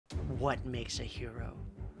What makes a hero?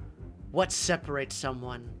 What separates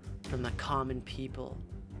someone from the common people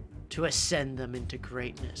to ascend them into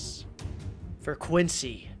greatness? For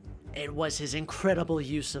Quincy, it was his incredible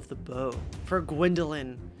use of the bow. For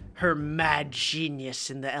Gwendolyn, her mad genius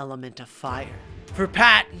in the element of fire. For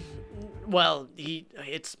Pat, well,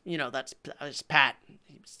 that's Pat.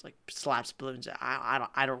 He's like slaps balloons.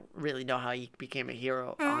 I don't really know how he became a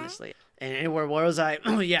hero, honestly. And where was I?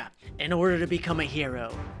 Oh yeah. In order to become a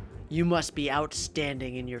hero, you must be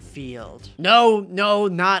outstanding in your field. No,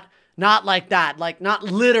 not like that. Like, not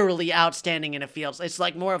literally outstanding in a field. It's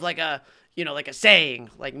like more of like a, like a saying,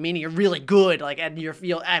 like meaning you're really good, like at your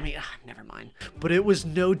field. I mean, never mind. But it was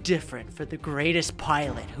no different for the greatest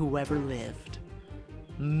pilot who ever lived.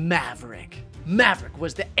 Maverick. Maverick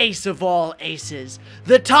was the ace of all aces,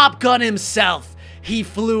 the Top Gun himself. He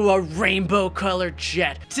flew a rainbow-colored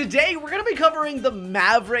jet. Today, we're gonna be covering the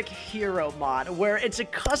Maverick Hero mod, where it's a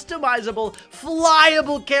customizable,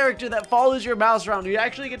 flyable character that follows your mouse around. You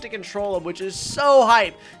actually get to control him, which is so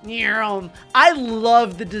hype. I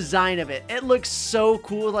love the design of it. It looks so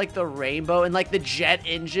cool, like the rainbow and like the jet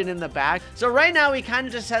engine in the back. So right now, he kind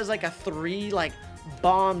of just has like a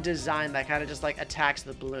bomb design that kind of just like attacks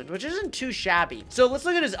the balloons, which isn't too shabby. So let's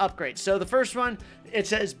look at his upgrades. So the first one, it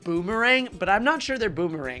says boomerang, but I'm not sure they're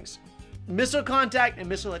boomerangs. Missile contact and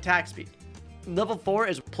missile attack speed. Level 4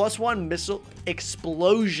 is +1 missile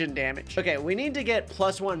explosion damage. Okay, we need to get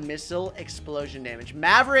 +1 missile explosion damage.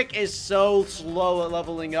 Maverick is so slow at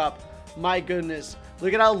leveling up. My goodness.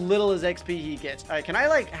 Look at how little his XP he gets. All right, can I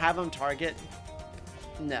like have him target?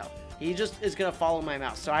 No. He just is going to follow my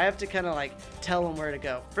mouse. So I have to kind of like tell him where to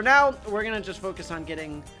go. For now, we're going to just focus on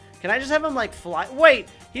getting... Can I just have him like fly? Wait,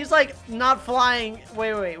 he's like not flying.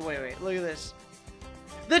 Wait. Look at this.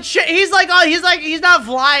 He's not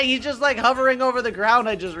flying. He's just like hovering over the ground.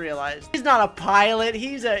 I just realized. He's not a pilot.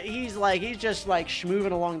 He's just like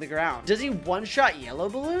schmoving along the ground. Does he one-shot yellow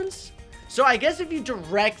balloons? So I guess if you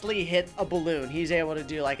directly hit a balloon, he's able to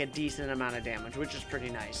do like a decent amount of damage, which is pretty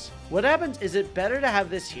nice. What happens, is it better to have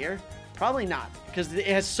this here? Probably not, because it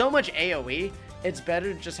has so much AoE, it's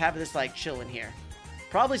better to just have this like chill in here.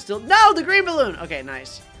 Probably still, no, the green balloon. Okay,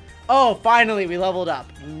 nice. Oh, finally we leveled up.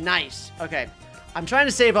 Nice. Okay, I'm trying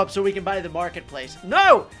to save up so we can buy the marketplace.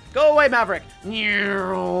 No, go away, Maverick.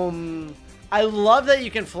 I love that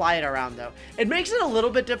you can fly it around though. It makes it a little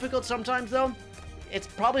bit difficult sometimes though. It's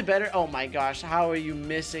probably better. Oh my gosh, how are you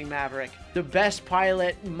missing Maverick? The best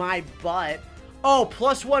pilot, my butt. Oh,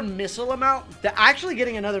 +1 missile amount. Actually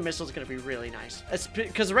getting another missile is going to be really nice.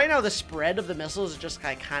 Because right now the spread of the missiles is just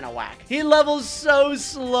kind of whack. He levels so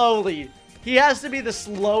slowly. He has to be the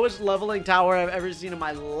slowest leveling tower I've ever seen in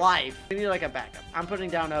my life. We need like a backup. I'm putting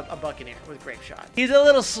down a Buccaneer with Grape Shot. He's a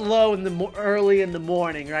little slow early in the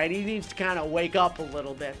morning, right? He needs to kind of wake up a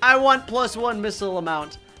little bit. I want +1 missile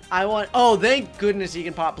amount. Oh, thank goodness he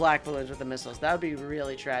can pop black balloons with the missiles. That would be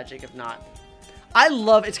really tragic if not.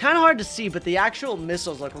 It's kind of hard to see, but the actual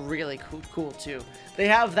missiles look really cool too. They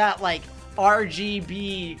have that like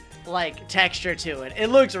RGB like texture to it. It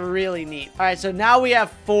looks really neat. All right, so now we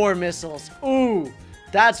have 4 missiles. Ooh,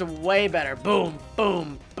 that's way better. Boom,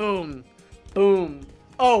 boom, boom, boom.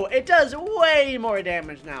 Oh, it does way more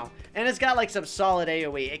damage now. And it's got like some solid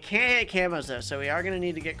AoE. It can't hit camos though, so we are going to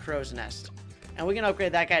need to get Crow's Nest. And we can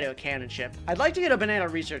upgrade that guy to a cannon ship. I'd like to get a banana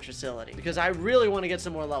research facility because I really want to get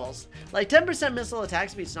some more levels. Like 10% missile attack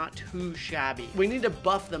speed is not too shabby. We need to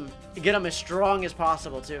buff them, get them as strong as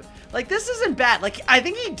possible too. Like this isn't bad. Like I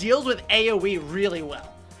think he deals with AoE really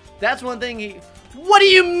well. That's one thing what do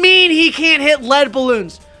you mean he can't hit lead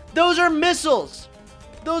balloons? Those are missiles.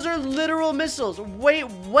 Those are literal missiles. Wait,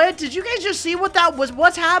 what? Did you guys just see what that was?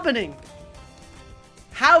 What's happening?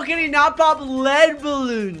 How can he not pop lead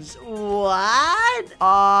balloons? What?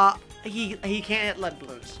 He can't hit lead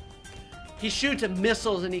balloons. He shoots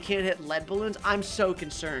missiles and he can't hit lead balloons. I'm so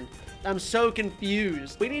concerned. I'm so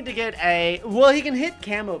confused. We need to get well, he can hit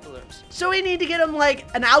camo balloons. So we need to get him like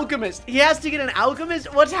an alchemist. He has to get an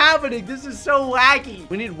alchemist? What's happening? This is so wacky.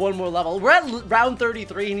 We need one more level. We're at round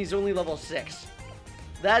 33 and he's only level 6.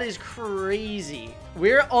 That is crazy.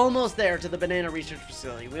 We're almost there to the banana research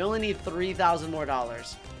facility. We only need $3,000 more.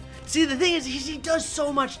 See, the thing is, he does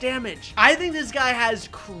so much damage. I think this guy has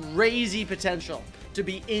crazy potential to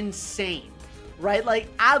be insane, right? Like,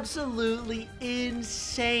 absolutely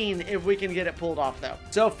insane if we can get it pulled off, though.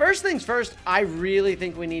 So, first things first, I really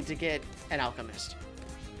think we need to get an alchemist.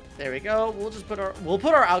 There we go. We'll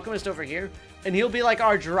put our alchemist over here, and he'll be like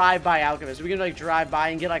our drive-by alchemist. We can, like, drive by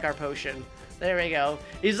and get, like, our potion. There we go.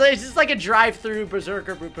 He's just like a drive-through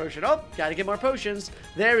berserker brute potion. Oh, gotta get more potions.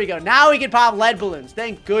 There we go. Now we can pop lead balloons.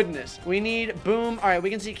 Thank goodness. We need boom. All right,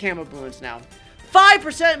 we can see camo balloons now.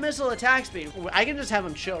 5% missile attack speed. I can just have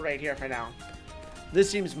him chill right here for now.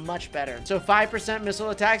 This seems much better. So 5%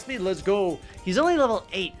 missile attack speed. Let's go. He's only level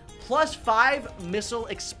 8. Plus 5 missile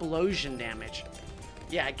explosion damage.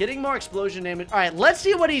 Yeah, getting more explosion damage. All right, let's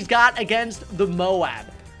see what he's got against the Moab.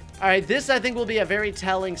 All right, this I think will be a very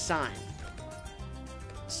telling sign.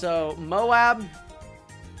 So, Moab.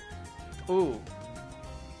 Ooh.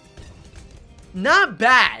 Not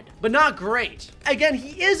bad, but not great. Again,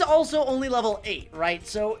 he is also only level 8, right?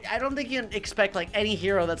 So, I don't think you can expect, like, any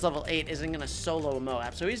hero that's level 8 isn't gonna solo a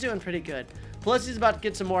Moab. So, he's doing pretty good. Plus, he's about to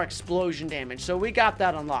get some more explosion damage. So, we got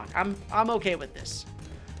that unlocked. I'm okay with this.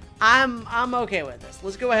 I'm okay with this.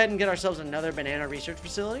 Let's go ahead and get ourselves another banana research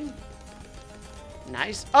facility.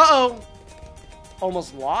 Nice. Uh-oh.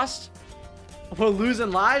 Almost lost. We're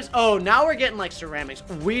losing lives. Oh, now we're getting like ceramics.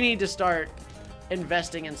 We need to start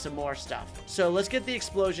investing in some more stuff. So let's get the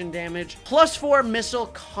explosion damage. Plus 4 missile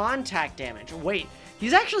contact damage. Wait,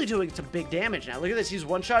 he's actually doing some big damage now. Look at this. He's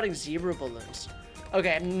one-shotting zebra balloons.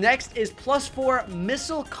 Okay, next is plus 4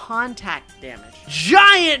 missile contact damage.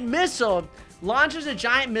 Giant missile launches a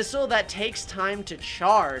giant missile that takes time to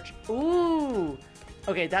charge. Ooh.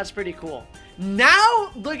 Okay, that's pretty cool.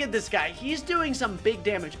 Now, look at this guy. He's doing some big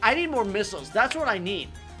damage. I need more missiles. That's what I need.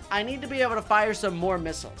 I need to be able to fire some more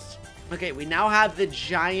missiles. Okay, we now have the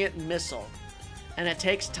giant missile. And it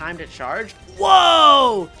takes time to charge.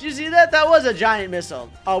 Whoa! Did you see that? That was a giant missile.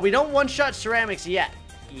 Oh, we don't one-shot ceramics yet.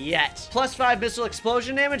 Plus 5 missile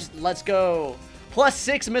explosion damage. Let's go. Plus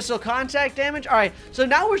 6 missile contact damage. All right, so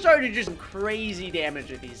now we're starting to do some crazy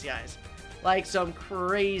damage with these guys. Like some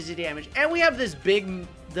crazy damage. And we have this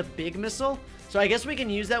the big missile. So I guess we can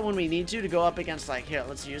use that when we need to go up against, like, here,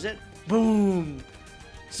 let's use it. Boom.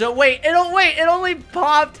 So wait, it only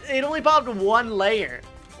popped one layer.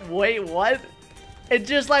 Wait, what? It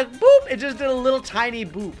just like, boop, it just did a little tiny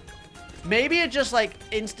boop. Maybe it just like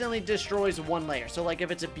instantly destroys one layer. So like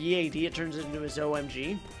if it's a BAD, it turns it into his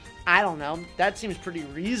OMG. I don't know. That seems pretty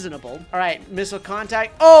reasonable. All right, missile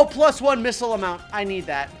contact. Oh, plus 1 missile amount. I need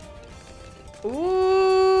that.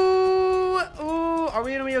 Ooh, are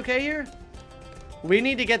we gonna be okay here? We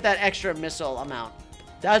need to get that extra missile amount.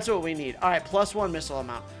 That's what we need. All right, plus 1 missile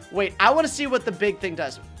amount. Wait, I want to see what the big thing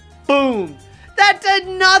does. Boom. That did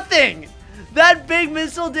nothing. That big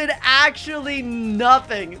missile did actually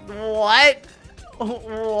nothing. What?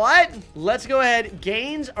 What? Let's go ahead.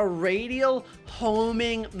 Gains a radial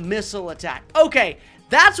homing missile attack. Okay,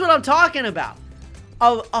 that's what I'm talking about.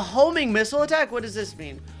 A homing missile attack? What does this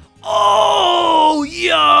mean? Oh,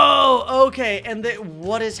 yo. Okay, and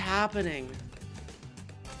what is happening?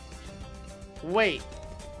 Wait.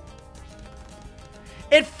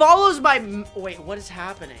 It follows my... Wait, what is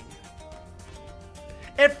happening?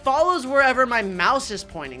 It follows wherever my mouse is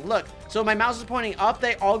pointing. Look, so my mouse is pointing up,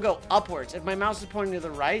 they all go upwards. If my mouse is pointing to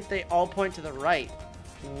the right, they all point to the right.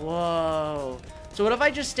 Whoa. So what if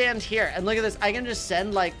I just stand here? And look at this, I can just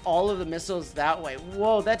send like all of the missiles that way.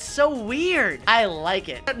 Whoa, that's so weird. I like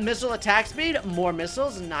it. Missile attack speed, more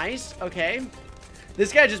missiles, nice, okay.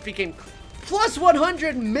 This guy just became... Plus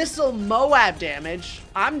 100 missile Moab damage.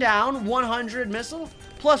 I'm down. 100 missile.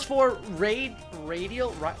 Plus 4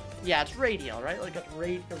 radial. Yeah, it's radial, right? Like a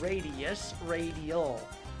radius. Radial.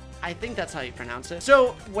 I think that's how you pronounce it.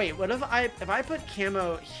 So, wait, what if I put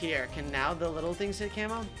camo here, can now the little things hit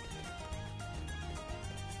camo?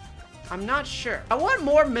 I'm not sure. I want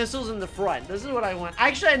more missiles in the front. This is what I want.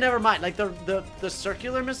 Actually, I never mind. Like, the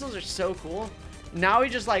circular missiles are so cool. Now he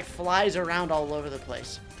just, like, flies around all over the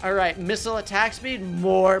place. All right, missile attack speed,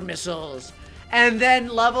 more missiles. And then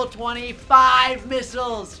level 25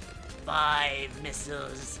 missiles. 5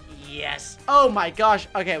 missiles, yes. Oh my gosh,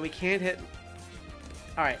 okay, we can't hit.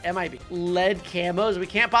 All right, MIB. Lead camos, we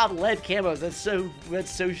can't pop lead camos. That's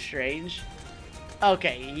so strange.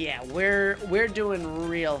 Okay, yeah, we're doing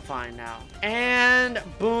real fine now. And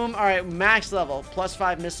boom, all right, max level, plus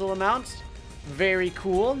 5 missile amounts. Very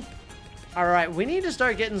cool. All right, we need to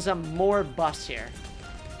start getting some more buffs here.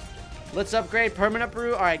 Let's upgrade permanent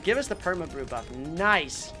brew. All right, give us the permanent brew buff.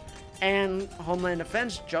 Nice. And homeland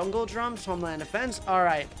defense, jungle drums, homeland defense. All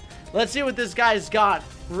right, let's see what this guy's got.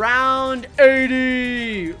 Round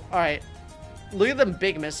 80. All right, look at the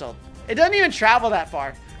big missile. It doesn't even travel that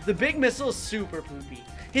far. The big missile is super poopy.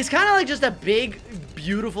 He's kind of like just a big,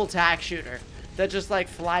 beautiful tack shooter that just like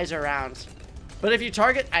flies around. But if you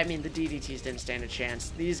target, I mean, the DDTs didn't stand a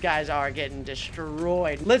chance. These guys are getting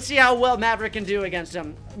destroyed. Let's see how well Maverick can do against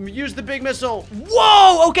him. Use the big missile.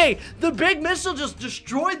 Whoa! Okay, the big missile just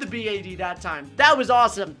destroyed the BAD that time. That was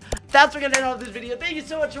awesome. That's what we're gonna end off this video. Thank you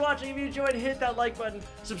so much for watching. If you enjoyed, hit that like button,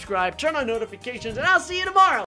 subscribe, turn on notifications, and I'll see you tomorrow.